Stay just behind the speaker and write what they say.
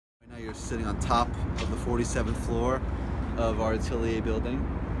You're sitting on top of the 47th floor of our Atelier building,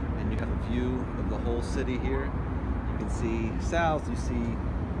 and you have a view of the whole city here. You can see south, you see,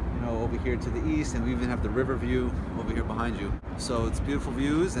 over here to the east, and we even have the river view over here behind you. So it's beautiful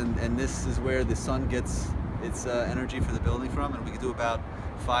views, and this is where the sun gets its energy for the building from, and we can do about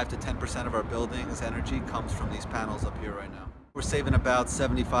 5 to 10% of our building's energy comes from these panels up here right now. We're saving about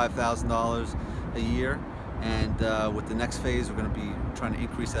 $75,000 a year, and with the next phase we're going to be trying to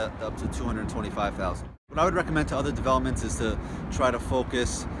increase that up to $225,000. What I would recommend to other developments is to try to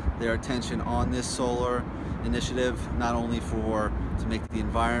focus their attention on this solar initiative, not only to make the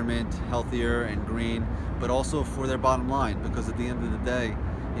environment healthier and green, but also for their bottom line, because at the end of the day,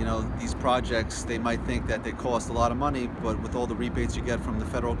 these projects, they might think that they cost a lot of money, but with all the rebates you get from the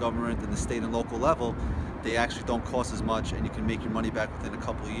federal government and the state and local level, they actually don't cost as much, and you can make your money back within a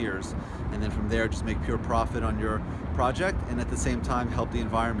couple of years. And then from there, just make pure profit on your project, and at the same time help the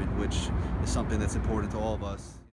environment, which is something that's important to all of us.